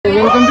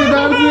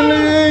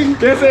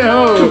त्यसै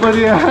हो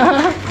बढिया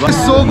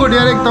सो गुड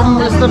यार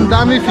एकदम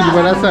दामी फिल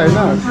भइरहेछ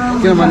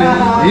हैन किनभने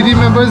हि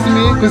रिमेम्बर्स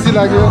मी खुसी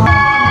लाग्यो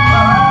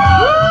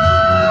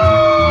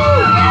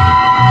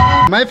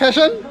माई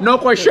फ्यासन नो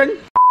क्वेशन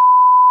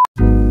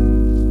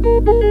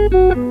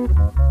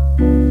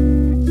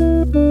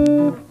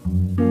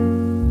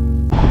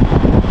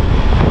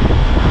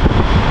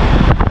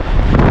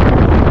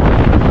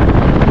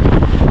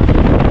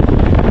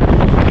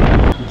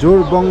जोर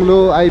बङ्गलो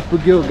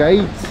आइपुग्यो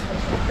गाइज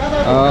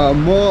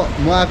म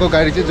आएको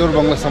गाडी चाहिँ जोर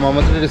बङ्गलोसम्म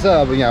मात्रै रहेछ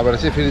अब यहाँबाट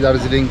चाहिँ फेरि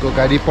दार्जिलिङको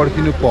गाडी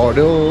पर्खिनु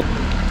पर्यो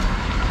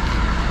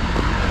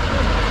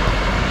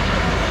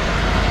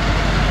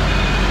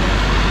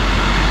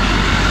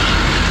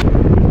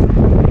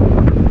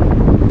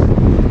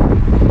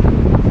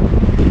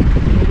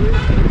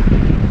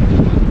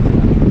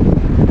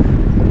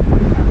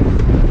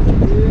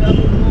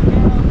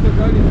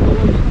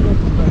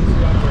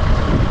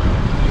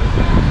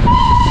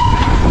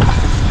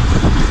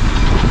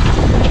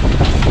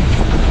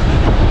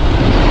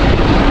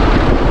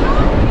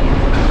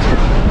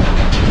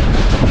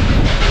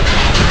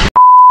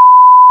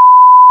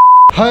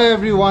Hi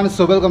everyone,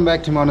 so welcome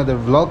back to another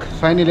vlog.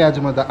 Finally आज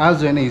म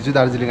आज हैन हिजो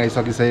दार्जिलिङ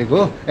आइसकिसकेको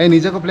एन्ड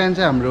हिजोको प्लान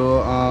चाहिँ हाम्रो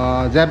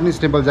जापानिज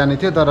टेम्पल जाने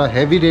थियो तर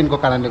हेभी रेनको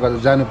कारणले गर्दा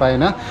जानु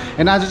पाएन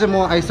एन्ड आज चाहिँ म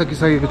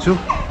आइसकिसकेको छु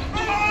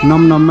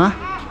नमनममा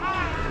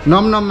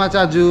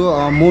चाहिँ आज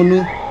मोनु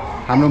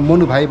हाम्रो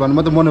मोनु भाइ भन्नु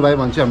म त मोनु भाइ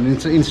भन्छु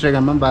हाम्रो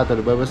इन्स्टाग्राममा पनि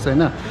बातहरु भइबस्छ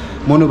हैन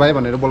मोनु भाइ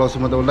भनेर बोलाउँछु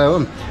म त उसलाई हो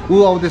ऊ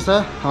आउँदैछ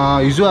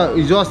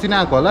हिजो अस्ति नै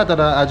आएको होला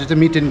तर आज चाहिँ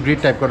मिट एन्ड ग्रिट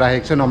टाइपको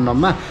राखेको छ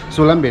नमनममा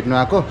सोला पनि भेट्नु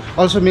आएको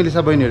अल्सो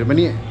मेलिसा बहिनीहरू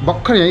पनि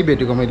भर्खर यहीँ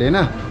भेटेको मैले हैन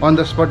अन द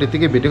स्पट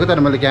यतिकै भेटेको तर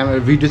मैले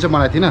भिडियो चाहिँ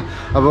बनाएको थिइनँ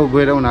अब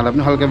गएर उनीहरूलाई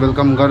पनि हल्का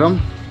वेलकम गरौँ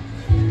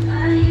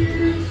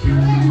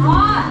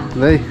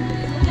ल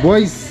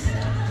boys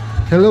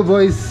hello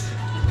boys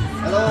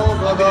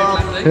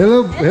hello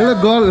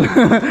girl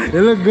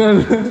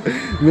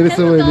मेरो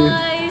सबैले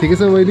ठिकै छ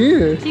बहिनी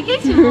ठिकै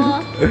छु म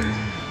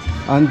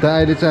अन्त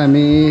अहिले चाहिँ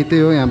हामी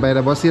त्यही हो यहाँ बाहिर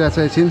बसिरहेको छ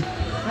एकछिन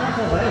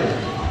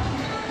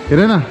हेर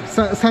न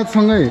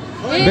साथसँगै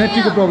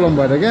ब्याट्रीको प्रब्लम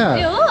भएर क्या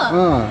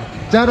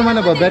 4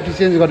 महिना भयो ब्याट्री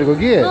चेन्ज गरेको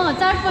कि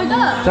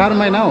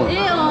 4 महिना हो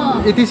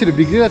यति छिटो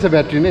बिग्रिरहेछ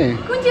ब्याट्री नै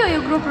कुन चाहिँ हो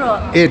यो GoPro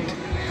 8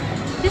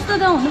 त्यस्तो त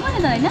हुनु पर्ने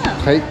त हैन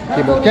खै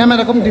के भयो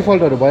क्यामेराको पनि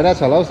डिफल्टहरू भइरहेछ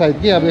होला हौ सायद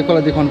कि अब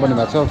एकपल्ट देखाउनु पर्ने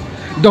भएको छ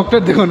डक्टर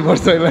देखाउनु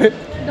पर्छ यसलाई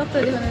डक्टर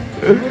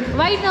देखाउनु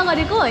वाइड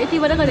नगरेको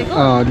यतिबाट गरेको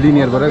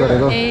लिनियरबाट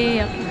गरेको ए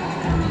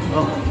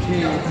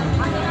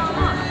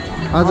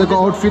आजको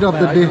outfit of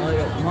the day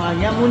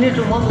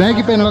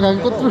baggy pain लगाएको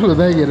कत्रो ठुलो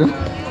ब्यागहरू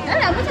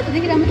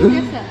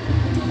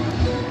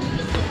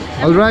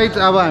अलराइट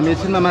अब हामी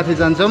एकछिनमा माथि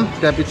जान्छौँ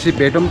त्यहाँपछि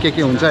भेटौँ के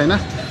हुन्छ हैन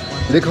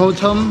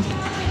देखाउँछौँ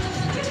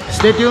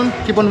stay tune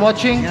keep on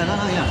watching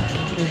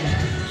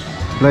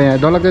ल यहाँ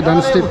डलकै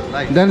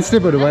डान्स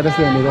स्टेपहरू भइरहेछ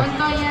यहाँनिर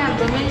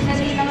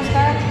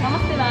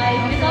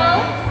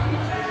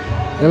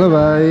हेलो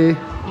भाइ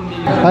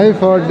हाई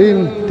फर दिन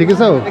ठिकै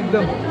छ हौ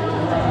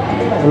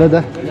हेलो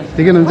दा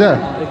ठिकै हुनुहुन्छ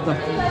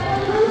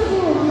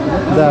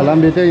दा लाम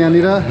भेट्यो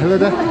यहाँनिर हेलो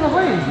दा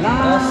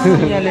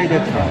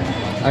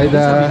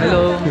आइदा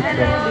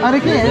अरे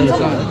के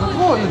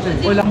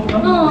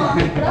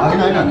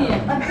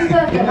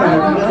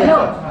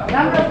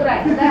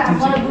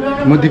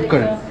म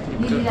दिपकर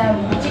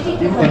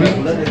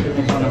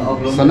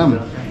सनम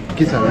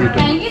के छ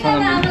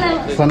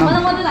सनम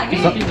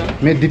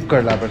मैं दिपकर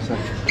लाबर सर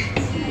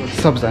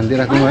सब जानते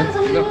राख्नु है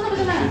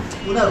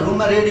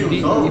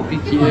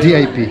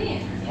DIP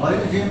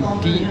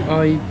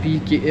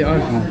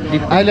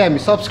अहिले हामी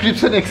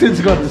सब्सक्रिप्सन एक्सचेन्ज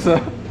गर्दैछ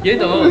यही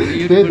त हो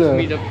युट्युब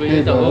मिटअपको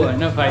यही त हो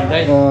हैन फाइदा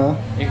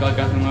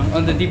एकअर्कासँग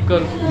अन्त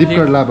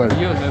दिपकर लाबर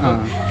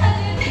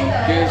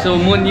so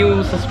more new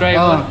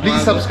subscriber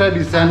please subscribe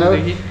his channel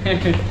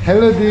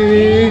hello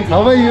Devi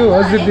how are you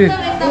how's it been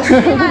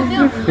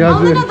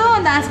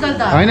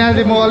हैन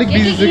अहिले म अलिक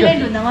बिजी छु हैन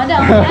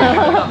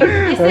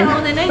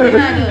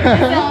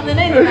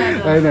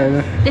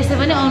त्यसै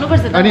पनि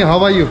आउनुपर्छ अनि how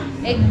are you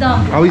एकदम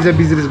how is the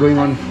business going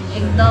on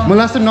एकदम म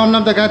लास्ट टाइम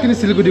नमनम त गएको थिएँ नि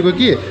सिलगढीको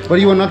कि but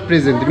you were not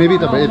present maybe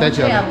तपाईँ यतै छ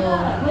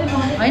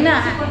हैन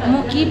म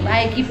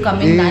I keep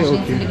coming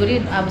Darjeeling Siliguri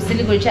अब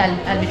सिलगढी चाहिँ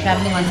I'll be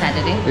traveling on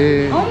Saturday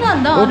आउनु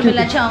अन्त अरु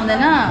बेला चाहिँ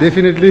आउँदैन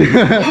डेफिनेटली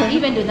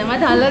इभेन्ट हुँदामा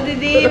त हेलो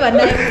दिदी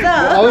भन्दैछ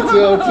आउँछु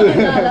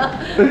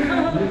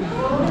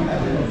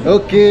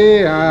ओके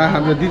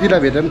हाम्रो दिदीलाई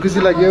भेट्न खुसी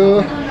लाग्यो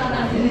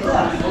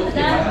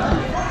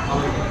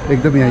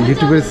एकदम यहाँ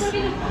युट्युबर्स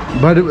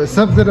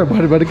सबजना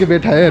भरभरकै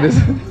बैठा है रहेछ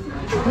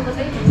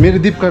मेरो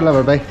दीपकर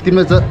लाबर भाइ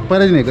तिम्रो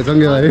पहिला दिनेको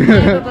सँगै भाइ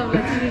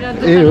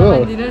ए हो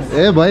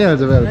ए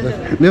भइहाल्छ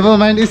नेभर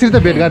माइन्ड यसरी त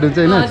भेटघाट हुन्छ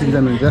होइन चिन्ता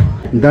हुन्छ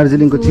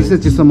दार्जिलिङको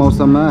चिसो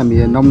मौसममा हामी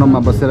नमनममा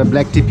बसेर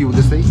black tea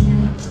पिउँदैछ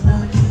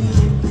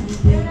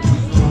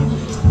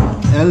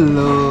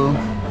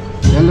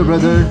hello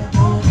brother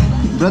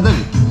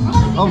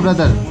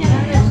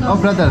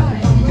brother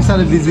के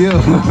साह्रो बिजी हो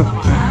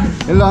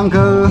hello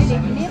uncle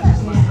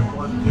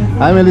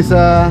high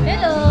Melissa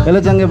hello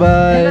Jange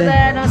भाइ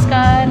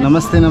नमस्कार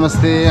नमस्ते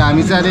नमस्ते।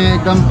 हामी चाहिँ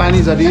अहिले एकदम पानी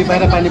झरी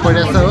बाहिर पानी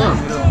परिरहेको छ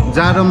हो,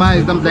 जाडोमा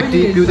एकदम ब्ल्याक टी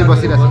पिउँदै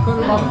बसिरहेको छ।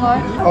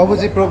 अब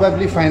चाहिँ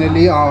प्रोबेबली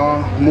फाइनली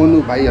मोनु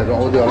भाइहरू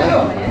आउँदै होला,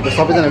 अन्त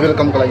सबैजना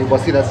वेलकमको लागि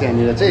बसिरहेको छ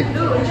यहाँनिर चाहिँ।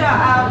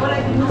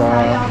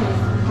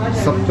 अन्त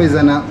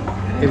सबैजना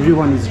every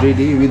one is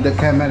ready with the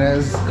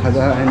cameras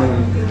खजा and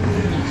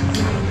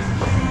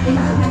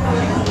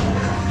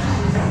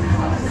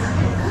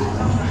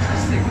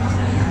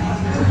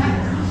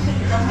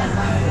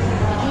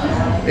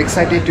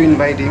excited to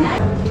inviting.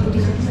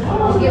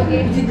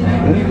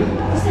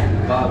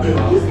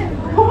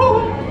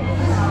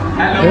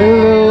 Hello,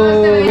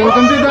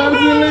 welcome to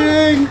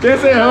Darjeeling.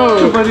 कैसे हो?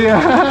 बढ़िया।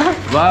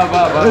 वाह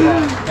वाह वाह,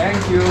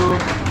 thank you.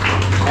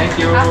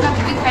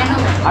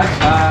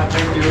 अच्छा,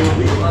 thank you.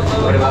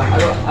 अरे वाह,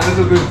 अरे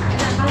so good.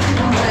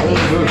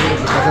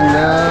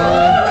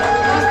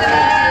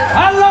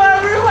 Hello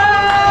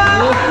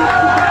everyone.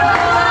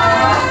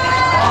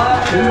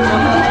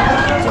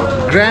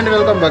 Grand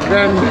welcome back,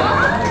 grand.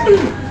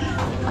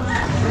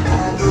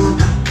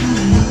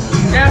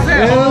 कैसे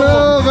हो? Hello,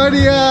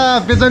 बढ़िया।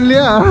 पहचान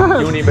लिया?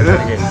 क्यों नहीं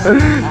पहचानेंगे?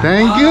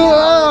 Thank you.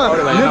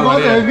 ये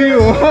बहुत हैवी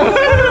हो।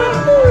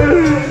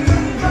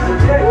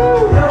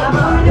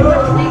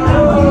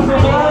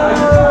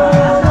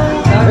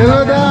 Hello,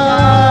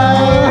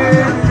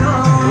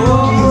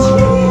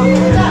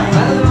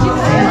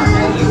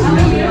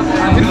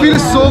 It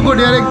feels so good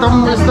यार, एकदम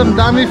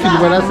दामी फिल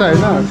भइरहेछ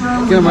हैन,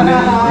 किनभने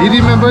he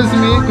remembers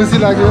me, खुसी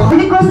लाग्यो।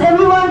 Request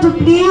everyone to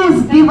please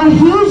give a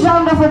huge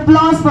round of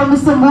applause for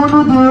Mr. Monu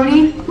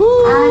Deori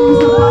and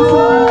Mr.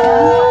 Pradhan.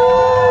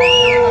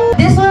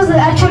 This was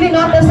actually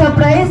not a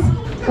surprise.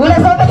 But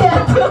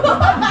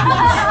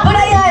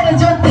I had a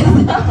joke this.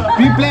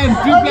 Pre-planned.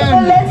 Okay, so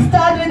let's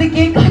start with the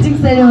cake cutting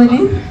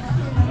ceremony.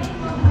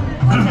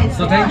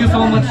 So thank you so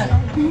much.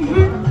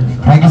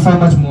 Thank you so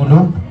much, Monu.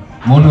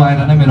 Monu आएर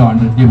नै मेरो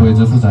 100K भयो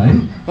जस्तो छ है।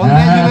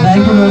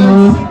 Thank you, Monu.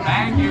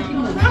 Thank you.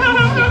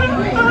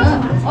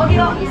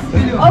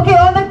 Okay,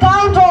 on the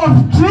count of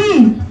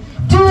 3,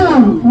 2,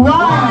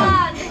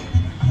 1.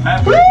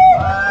 Woo!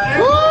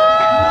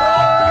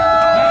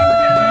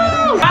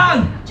 1,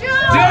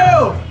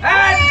 2,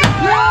 and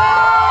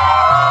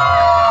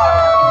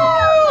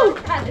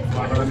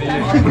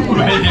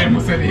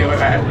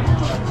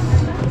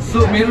So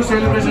मेरो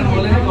celebration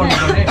बोले नै गर्नु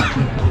पर्ने।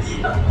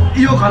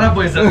 यो खराब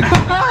भएछ।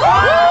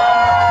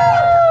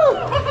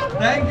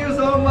 Thank you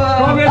so much.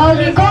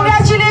 Okay,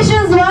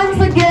 congratulations once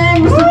again,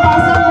 Mr.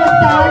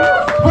 Pradhan,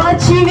 for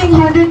achieving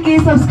 100K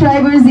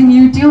subscribers in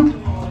YouTube.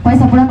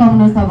 पैसा पुरा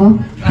कमाउनुहोस् अब।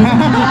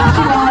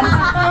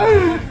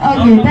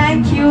 Okay,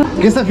 thank you.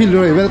 कैसा फील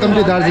रहा है? Welcome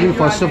two Darjeeling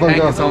first of all.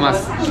 Thank you so much.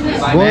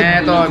 मैं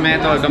तो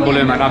एकदम बोले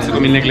मैं आपसे को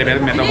मिलने के लिए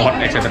मैं तो बहुत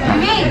एक्साइटेड था।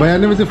 भैया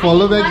ने मुझे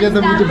फॉलो बैक किया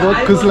तो मुझे बहुत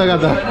खुश लगा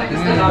था।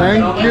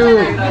 थैंक यू,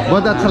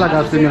 बहुत अच्छा लगा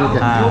आपसे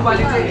मिलकर।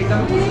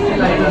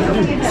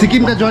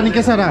 सिक्किम का जर्नी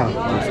कैसा रहा?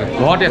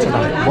 बहुत अच्छा था।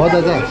 बहुत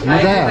अच्छा,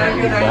 मजा आया।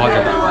 बहुत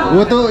ज़्यादा।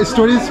 वो तो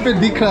स्टोरीज पे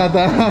दिख रहा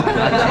था।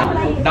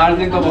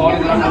 दार्जिलिंग तो बहुत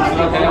ज़्यादा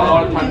खूबसूरत है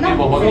और ठंडी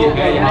बहुत ही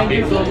है यहाँ पे,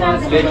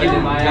 लेकिन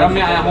गर्म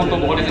में आया हूँ तो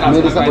बहुत ज़्यादा।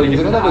 मेरी सब बहिनी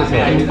कता गएछ?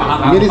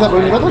 मेरी सब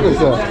बहिनी कता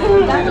गएछ?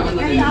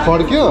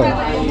 फर्क्यो?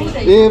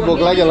 ए भोक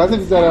लाग्यो होला नि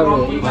बिचाराहरु।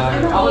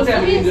 अब चाहिँ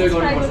हामी इन्जोय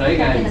गर्नुपर्छ है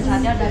गाइस।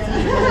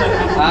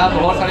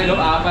 बहुत सारे लोग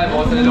आ पाए,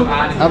 बहुत सारे लोग आ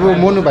नहीं। अब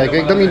मोनु भाइको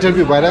एकदम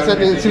इन्टरभ्यू भइरहेछ,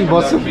 एकछिन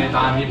बस्छु।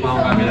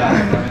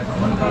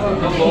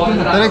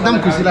 तर एकदम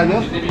खुसी लाग्यो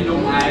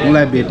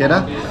उनलाई भेटेर।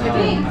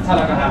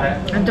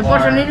 अन्त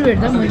पर्सनली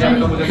भेट्दा हुन्छ नि।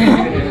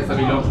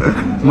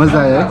 मजा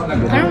आयो है?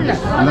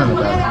 ल ल।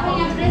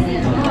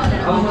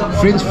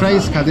 फ्रेन्च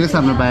फ्राइज खाँदैछ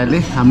हाम्रो भाइहरूले,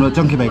 हाम्रो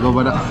चङ्की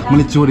भाइकोबाट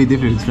मैले चोरिदिएँ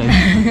French fries.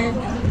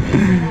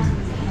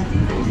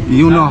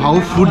 You know how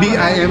foodie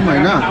I am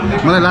होइन,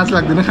 मलाई लाज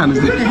लाग्दैन खानु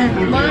चाहिँ।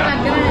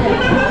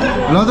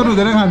 ल त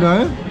हुँदैन खानु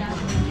है।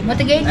 म त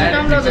केही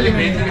काम गर्दैन।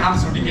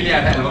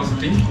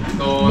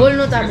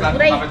 बोल्नु त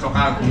पुरै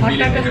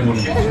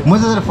म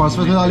चाहिँ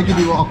फर्स्टमा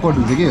अलिकति अक्वर्ड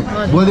हुन्छ कि,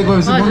 बोल्दै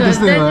गएपछि पनि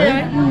त्यस्तै हो है।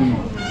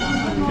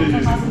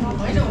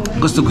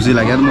 कस्तो खुसी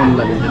लाग्यो मन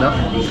लाग्यो उसलाई।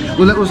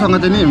 उसँग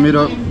चाहिँ नि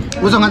मेरो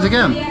उसँग चाहिँ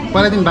क्या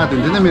पहिला दिन बात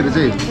हुन्थ्यो नि मेरो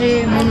चाहिँ।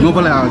 म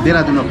पहिला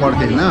देहरादुनमा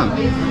पढ्थेँ होइन,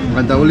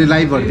 अन्त उसले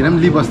लाइभहरूतिर पनि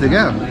लिइबस्थ्यो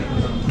क्या,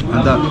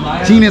 अन्त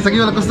चिनेछ कि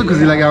मलाई कस्तो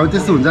खुसी लाग्यो। अब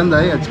त्यस्तो हुन्छ नि त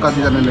है,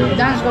 कतिजनाले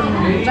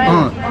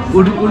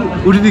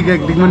उठिदिएको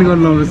एक्टिङ पनि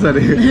गर्नु आउँछ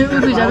अरे।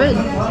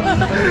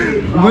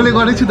 मैले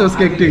गरेको छु त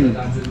उसको एक्टिङ,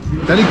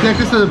 तर एक्ज्याक्ट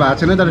त्यस्तो भएको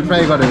छैन, तर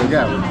ट्राई गरेको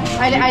क्या।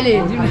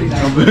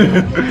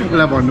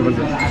 उसलाई भन्नुपर्छ।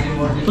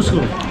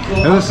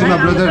 हेलो सीमा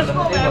ब्रदर,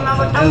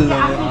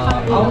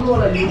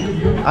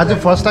 आज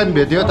फर्स्ट टाइम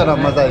भेट्यो तर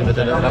मजा आयो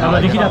भेटेर।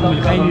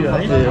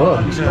 हो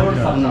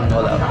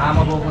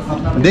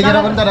देखेर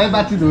पनि तर है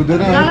बातचित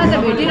हुँदैन।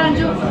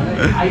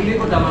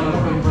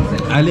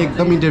 अहिले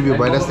एकदम इन्टरभ्यू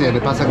भइरहेछ हेर्ने,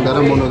 पासाङदा र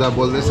मोनुदा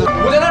बोल्दैछ।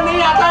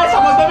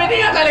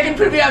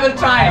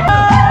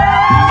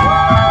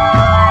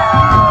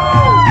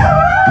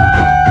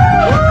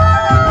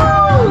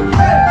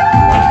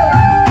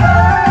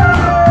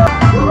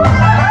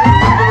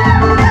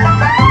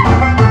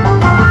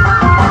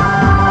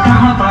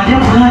 कहाँ पर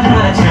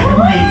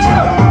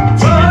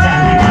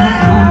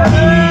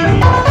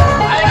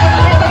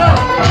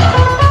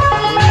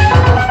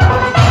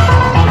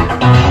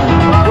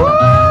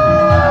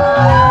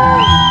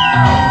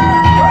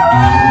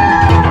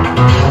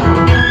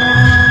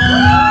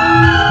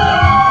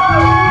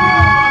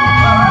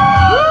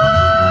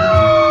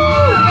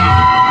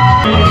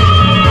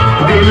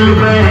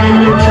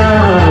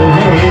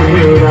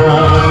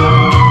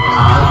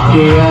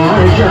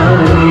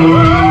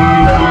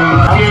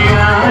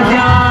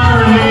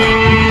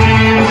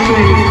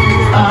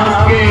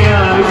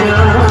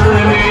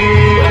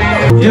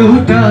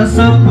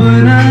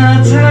सपना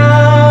छ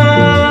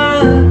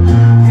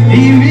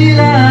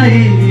तिमीलाई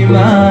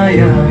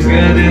माया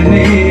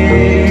गर्ने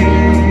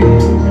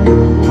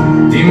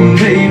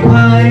तिम्रै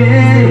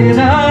भएर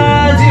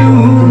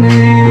जिउने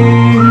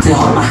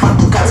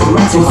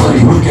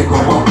हुर्केको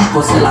म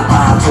कसैलाई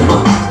थाहा छैन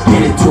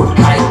फेरि चोट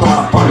खाए तर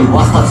पनि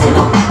वास्ता छैन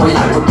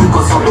पहिलाको दुःख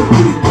सबै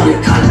पुरी पुरै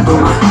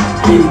खाल्टोमा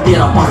फेरि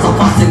 13 वर्ष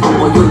बसेको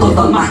म यो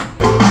दलमा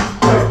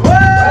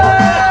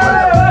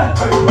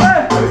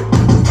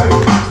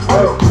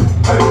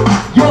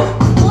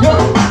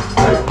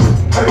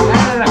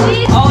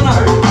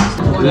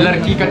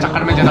लड़की का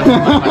चक्कर में जरा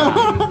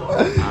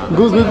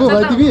घुस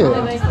भाइ तिमी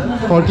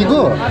फर्कीको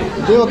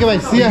त्यो ओके भाइ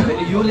सिया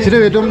छिटो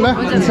भेटौँ न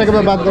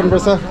इन्स्टाग्राममा बात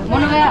गर्नुपर्छ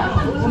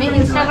मैं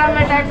इंस्टाग्राम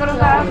में टैग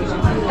करूँगा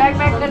टैग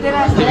कर देना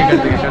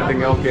कर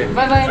देंगे ओके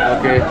बाय बाय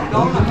ओके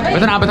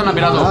बताना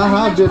बिराज हो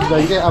हाँ भेज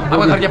जाएंगे आपका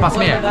घर के पास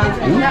में है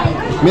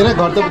मेरा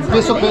घर तो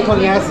पेसोक पे और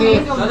यहाँ से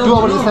 2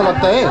 आवर जैसा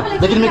लगता है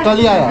लेकिन मैं कल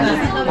ही आया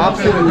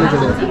आपसे मिलने के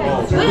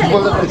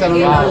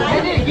लिए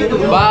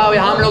वाह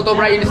हम लोग तो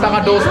बड़ा इंस्टा का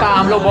दोस्त था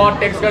हम लोग बहुत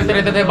टेक्स्ट करते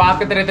रहते थे बात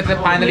करते रहते थे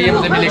फाइनली ये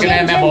मुझे मिलने के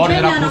लिए मैं बहुत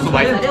ज़्यादा खुश हूँ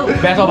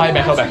भाई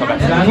बैठो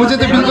मुझे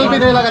तो बिल्कुल भी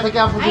नहीं लगा था कि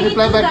आप मुझे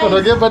रिप्लाई बैक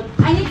करोगे बट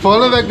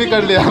फॉलो बैक भी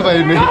कर लिया भाई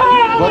ने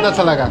बहुत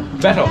अच्छा लगा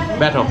बैठो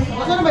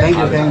थैंक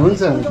यू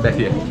हुन्छ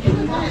बैठिए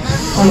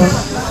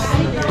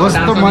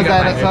कस्तो मजा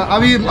आइरहेको छ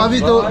अभी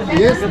तो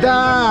यस दा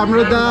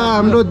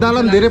हाम्रो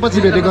दालाम धेरै पछि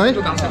भेटेको है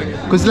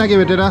खुसी लाग्यो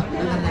भेटेर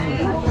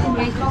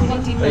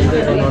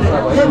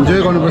इन्जोय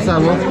गर्नुपर्छ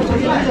अब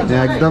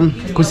यहाँ एकदम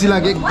खुसी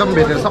लाग्यो एकदम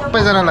भेटेर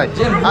सबैजनालाई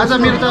आज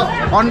मेरो त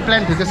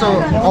अनप्लान थियो त्यसो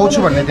आउँछु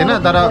भन्ने थिएन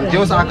तर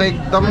त्यो आएको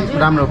एकदम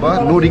राम्रो भयो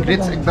नो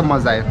रिग्रेट्स एकदम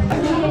मजा आयो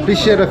please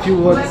share a few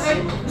words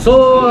so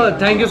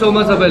thank you so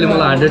much तपाईँले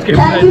मलाई 100K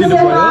दिनु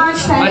भयो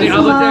अनि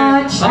अब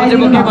चाहिँ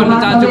म के भन्न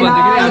चाहन्छु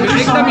भन्दाखेरि हामी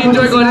एकदम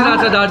इन्जोय गरिरहेको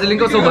छ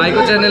दार्जिलिङको सो भाइको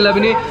च्यानललाई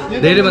पनि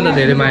धेरैभन्दा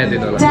धेरै माया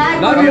दिनु होला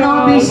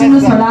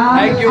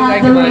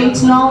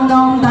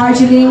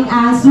दार्जिलिङ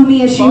एन्ड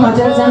सुमियश्री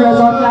होटल्स एन्ड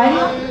रिजोर्टलाई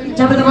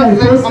जब तपाईहरु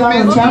पोस्ट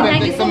गर्नुहुन्छ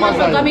thank you so much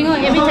for coming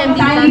every time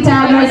kindly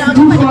tag us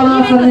do follow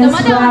us on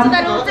Instagram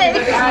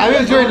I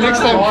will join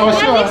next time for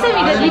sure next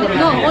time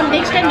no on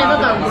next time never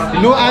comes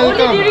no I'll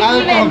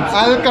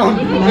come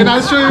and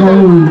I'll show you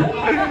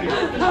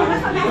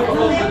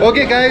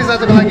okay guys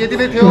आजको लागि यति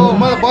नै थियो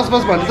मलाई बस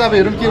भन्छ अब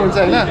हेरौँ के हुन्छ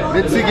होइन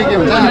लेट्स सी के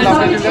हुन्छ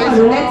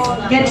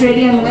get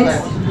ready and let's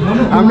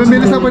हाम्रो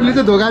मेरो सबैले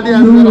चाहिँ धोका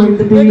दिइहाल्नु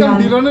एकदम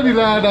ढिलो न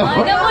ढिलो आएर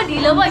हैन म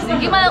ढिलो भइसक्यो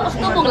कि मलाई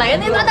कस्तो भोक लाग्यो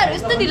नि यताहरु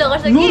यस्तो ढिलो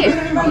गर्छ कि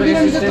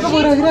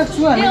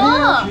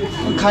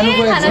खानु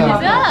पर्छ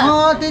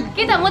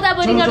के त म त अब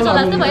रिकर्ड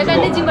चला जस्तो भयो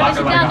बिहान जिमबाट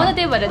सिधै आएको त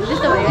त्यही भएर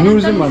त्यस्तो भयो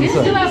नुर्जुम भन्छ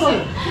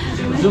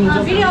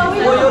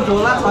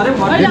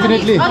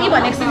डेफिनेटली अघि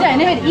भनेको चाहिँ हैन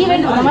फेरि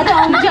इभेन्ट हुँदामा चाहिँ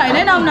आउनु चाहिँ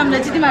हैन नाम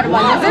चाहिँ तिमीहरु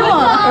भन्दै चाहिँ म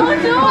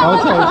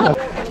आउँछ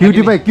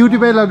क्यूटी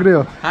पाई लग रहे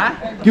हो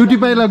क्यूटी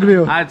पाई लग रहे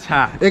हो अच्छा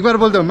एक बार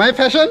बोल दो माय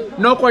फैशन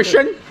नो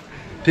क्वेश्चन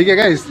ठीक है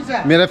गाइस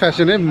मेरा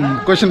फैशन है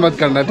क्वेश्चन मत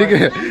करना ठीक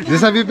है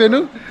जैसा भी पहनू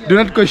डू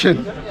नॉट क्वेश्चन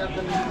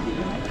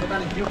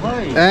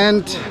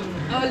एन्ड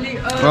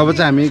अब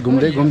चाहिँ हामी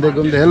घुम्दै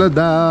हेलो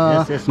दा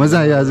मजा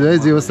आयो आज है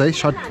जे होस् है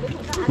सर्ट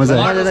मजा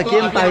आयो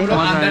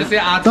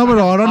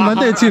तपाईँहरू हराउनु भयो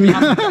त एकछिन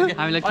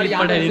हामीलाई क्लिप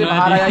पठाइदिनु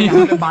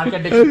यहाँ पे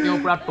मार्केट देख सकते हो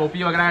पूरा टोपी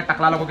वगैरह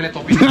टकला लोगों के लिए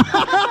टोपी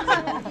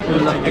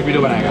एक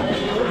वीडियो बनाएगा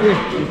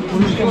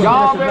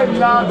यहाँ पे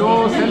मिला दो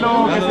हेलो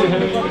कैसे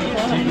हैं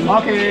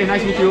okay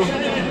nice meet you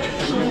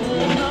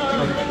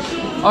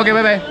okay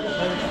bye bye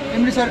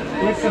Imri sir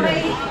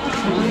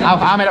आओ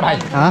हाँ मेरा भाई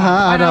हाँ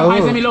आ रहा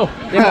भाई से मिलो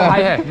ये मेरा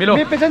भाई है मिलो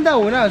मैं पहचानता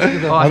हूँ ना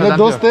हम लोग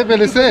दोस्त थे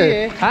पहले से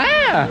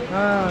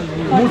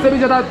मुझ से भी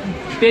ज्यादा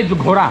तेज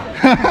घोड़ा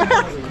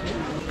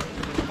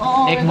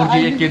एक मुर्गी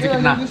 1 केजी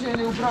कितना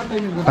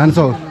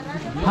 500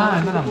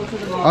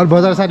 और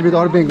बाजार साइड भी तो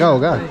और महंगा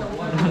होगा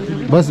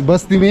बस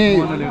बस्ती में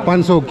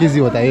 500 केजी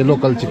होता है ये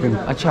लोकल चिकन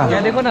अच्छा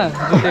यहाँ देखो ना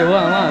जूते हो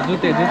वहाँ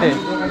जूते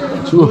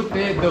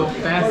दो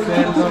पैसे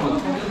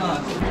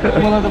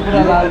मलाई त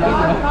पुरा लाल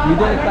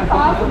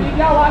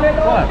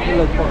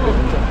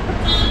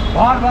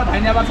बहुत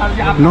धन्यवाद सर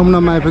जी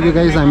नम आइपुग्यो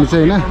गाइस हामी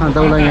चाहिँ हैन अन्त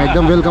उलाई यहाँ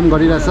एकदम वेलकम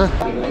गरिरहेछ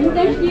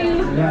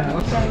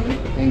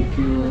थ्यांक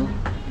यू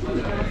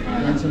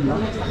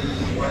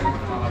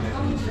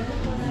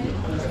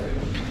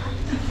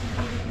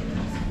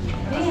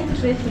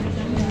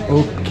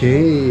ओके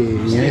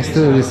यहाँ यस्तो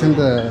रहेछ नि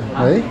त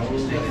है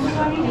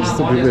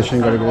यस्तो प्रिपरेसन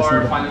गरेको रहेछ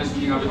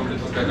नि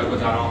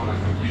त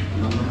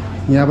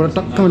यहाँबाट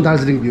टक्कमा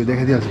दार्जिलिङ भ्यू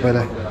देखाइदिइहाल्छु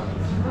पहिला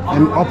I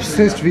am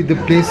obsessed with the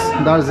place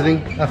Darjeeling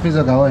आफ्नै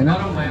जग्गा हो होइन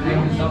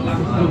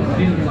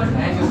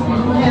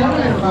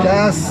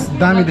क्या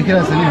दामी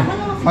देखिरहेको छ नि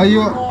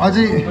यो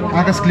अझै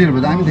आकाश क्लियर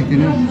भयो दामी देख्थ्यो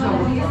नि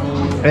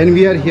and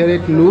we are here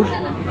at Noor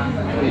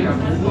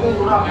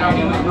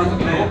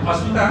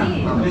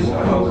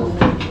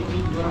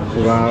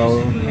wow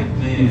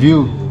view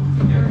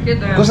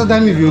कस्तो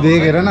दामी भ्यू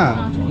देखेर न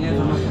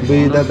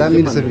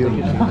दामी रहेछ view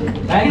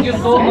thank you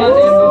so much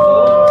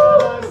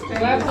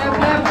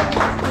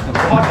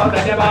बहुत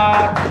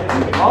धन्यवाद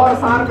और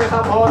सार पैसा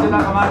बहुत ज्यादा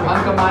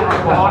कमाए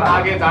बहुत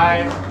आगे जाए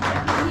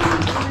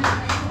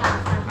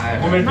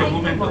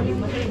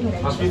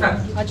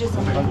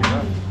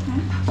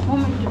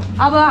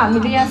अब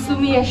हामीले यहाँ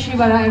सुमी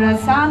यशीबाट एउटा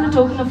सानो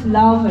टोकन अफ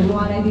लभहरू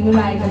बनाइदिनु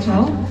लागेका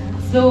छौँ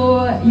सो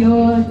यो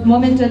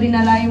मोमेन्ट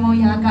दिनलाई म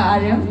यहाँका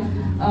आर्य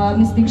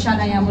मिस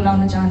दीक्षालाई यहाँ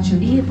बोलाउन चाहन्छु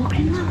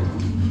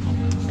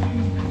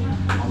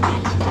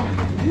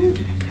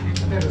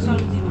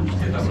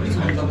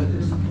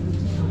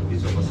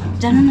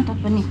जानु न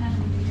तपाईँ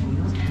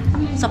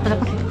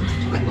सबैलाई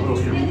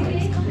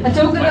A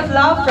token of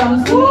love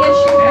from Sumi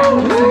Yashi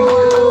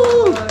family.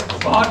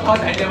 बहुत बहुत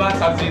धन्यवाद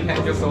सबजी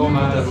थैंक यू सो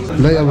मच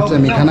ल अब चाहिँ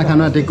हामी खाना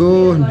खान आँटेको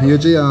यो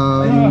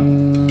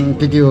चाहिँ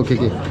के हो के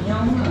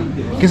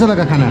छ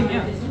लगा खाना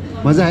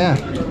मजा आयो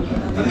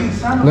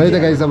ल है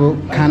त गाइस अब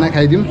खाना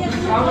खाइदिउँ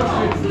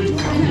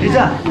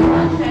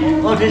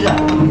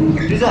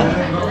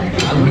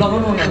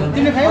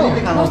तिमीले खायौ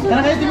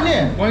खाना खायौ तिमीले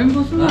पनि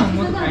बस्नु न म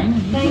त खाइन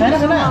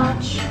खाना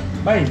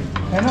भाइ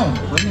खानु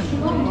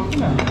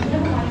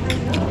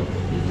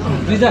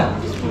लिजा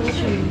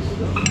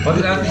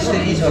हजुर आज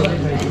स्टेजी छ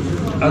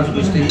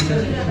आजको स्टेजी छ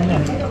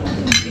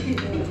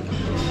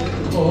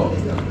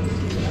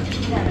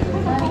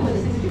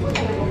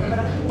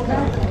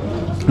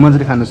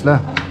मजाले खानुहोस् ल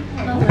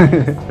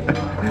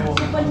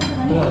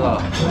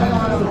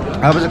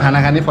अब चाहिँ खाना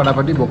खाने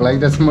फटाफटी भोक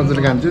लागिरहेको छ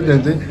मजाले खान्छु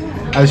त्यहाँ चाहिँ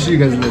अब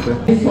सिगाजले त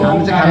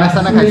हामी चाहिँ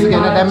खानासाना खाइसक्यो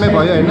होइन टाइममै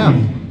भयो होइन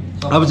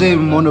अब चाहिँ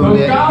मोनुले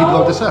गीत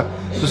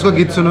गाउँदैछ उसको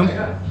गीत सुनौँ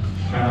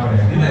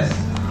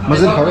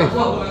मजाले खाऊ है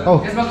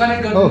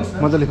औ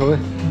मजाले खाऊ है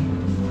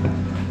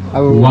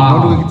अब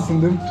मोनुको गीत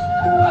सुन्दैम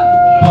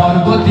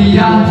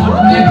पर्वतिया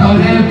फुट्ने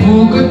करे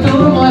फुक तू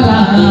मला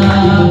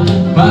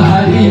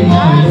बाहरी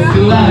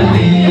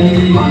मैसुवाली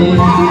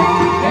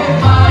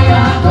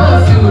मायाको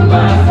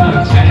सुबास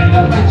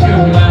छेडक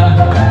छुमा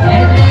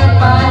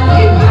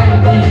नेपाली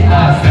भाइ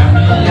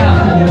आसमिया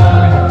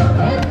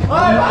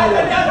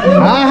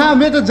हाँ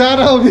मैं तो जा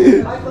रहा हूँ अभी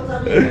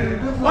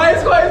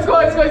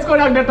इसको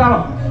रख देता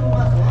हूँ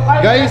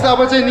गाइस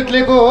अब चाहिँ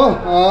निक्लेको हो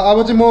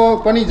अब चाहिँ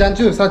म पनि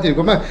जान्छु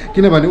साथीहरूकोमा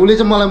किनभने उसले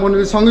चाहिँ मलाई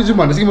मोनुले सँगै जाउँ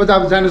भनेपछि म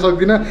चाहिँ अब जानु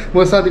सक्दिनँ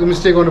म साथीको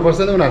मिस्टेक गर्नुपर्छ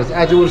नि उनीहरू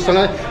चाहिँ आज उसँग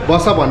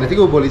बस्छ भन्ने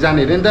थियो कि भोलि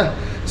जाने अरे नि त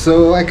so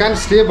I can't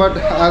stay but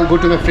I go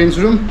to my friends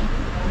room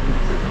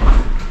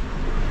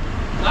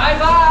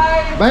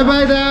by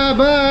by दा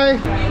बाई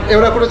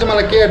एउटा कुरो चाहिँ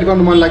मलाई के एड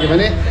गर्नु मन लाग्यो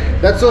भने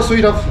द्याट्स सो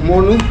स्विट अफ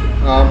मोनु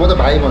म त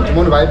भाइ भन्छु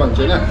मोनु भाइ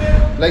भन्छु होइन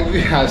लाइक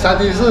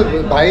साथी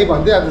जस्तो भाइ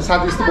भन्दै अब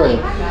साथी जस्तो भयो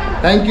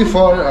थ्याङ्क यू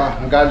फर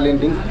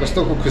गार्डल्यान्डिङ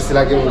कस्तो खुसी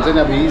लाग्यो हुन्छ नि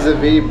अब he is a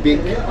very big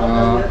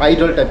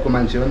idol टाइपको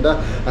मान्छे हो नि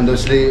त अन्त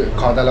उसले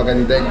खदा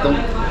लगाइदिँदा एकदम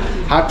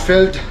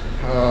हार्टफेल्ट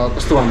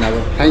कस्तो भन्नु अब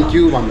थ्याङ्क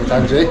यू भन्न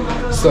चाहन्छु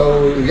है so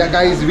yeah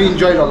guys we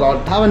enjoy a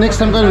lot अब नेक्स्ट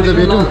टाइम कहिले हुन्छ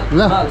भेटौँ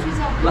ल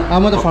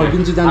अब म त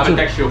फर्किन्छु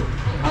जान्छु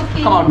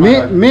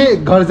मैं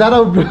घर जा रहा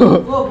हूँ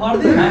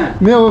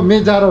ब्रो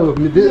मैं जा रहा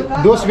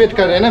हूँ दोस्त वेट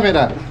कर रहे हैं ना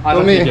मेरा तो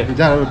मैं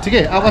जा रहा हूँ ठीक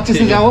है आप अच्छे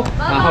से जाओ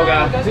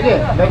ठीक है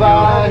बाय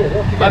बाय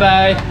बाय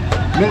बाय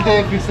मिलते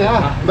हैं फिर से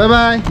हाँ bye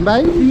bye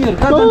bye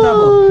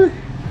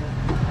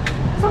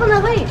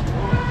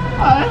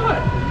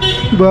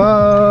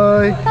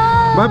bye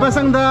bye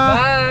पसंदा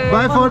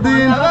बाय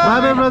फॉरदिन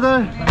बाय बाय ब्रदर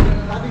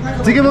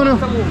ठीक है मोनू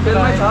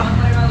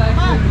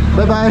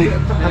बाय बाय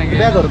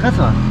ब्यागहरु कहाँ छ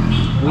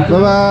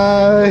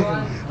bye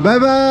bye bye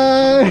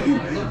bye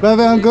bye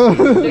bye uncle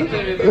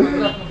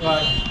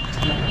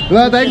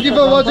well thank you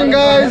for watching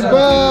guys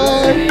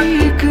bye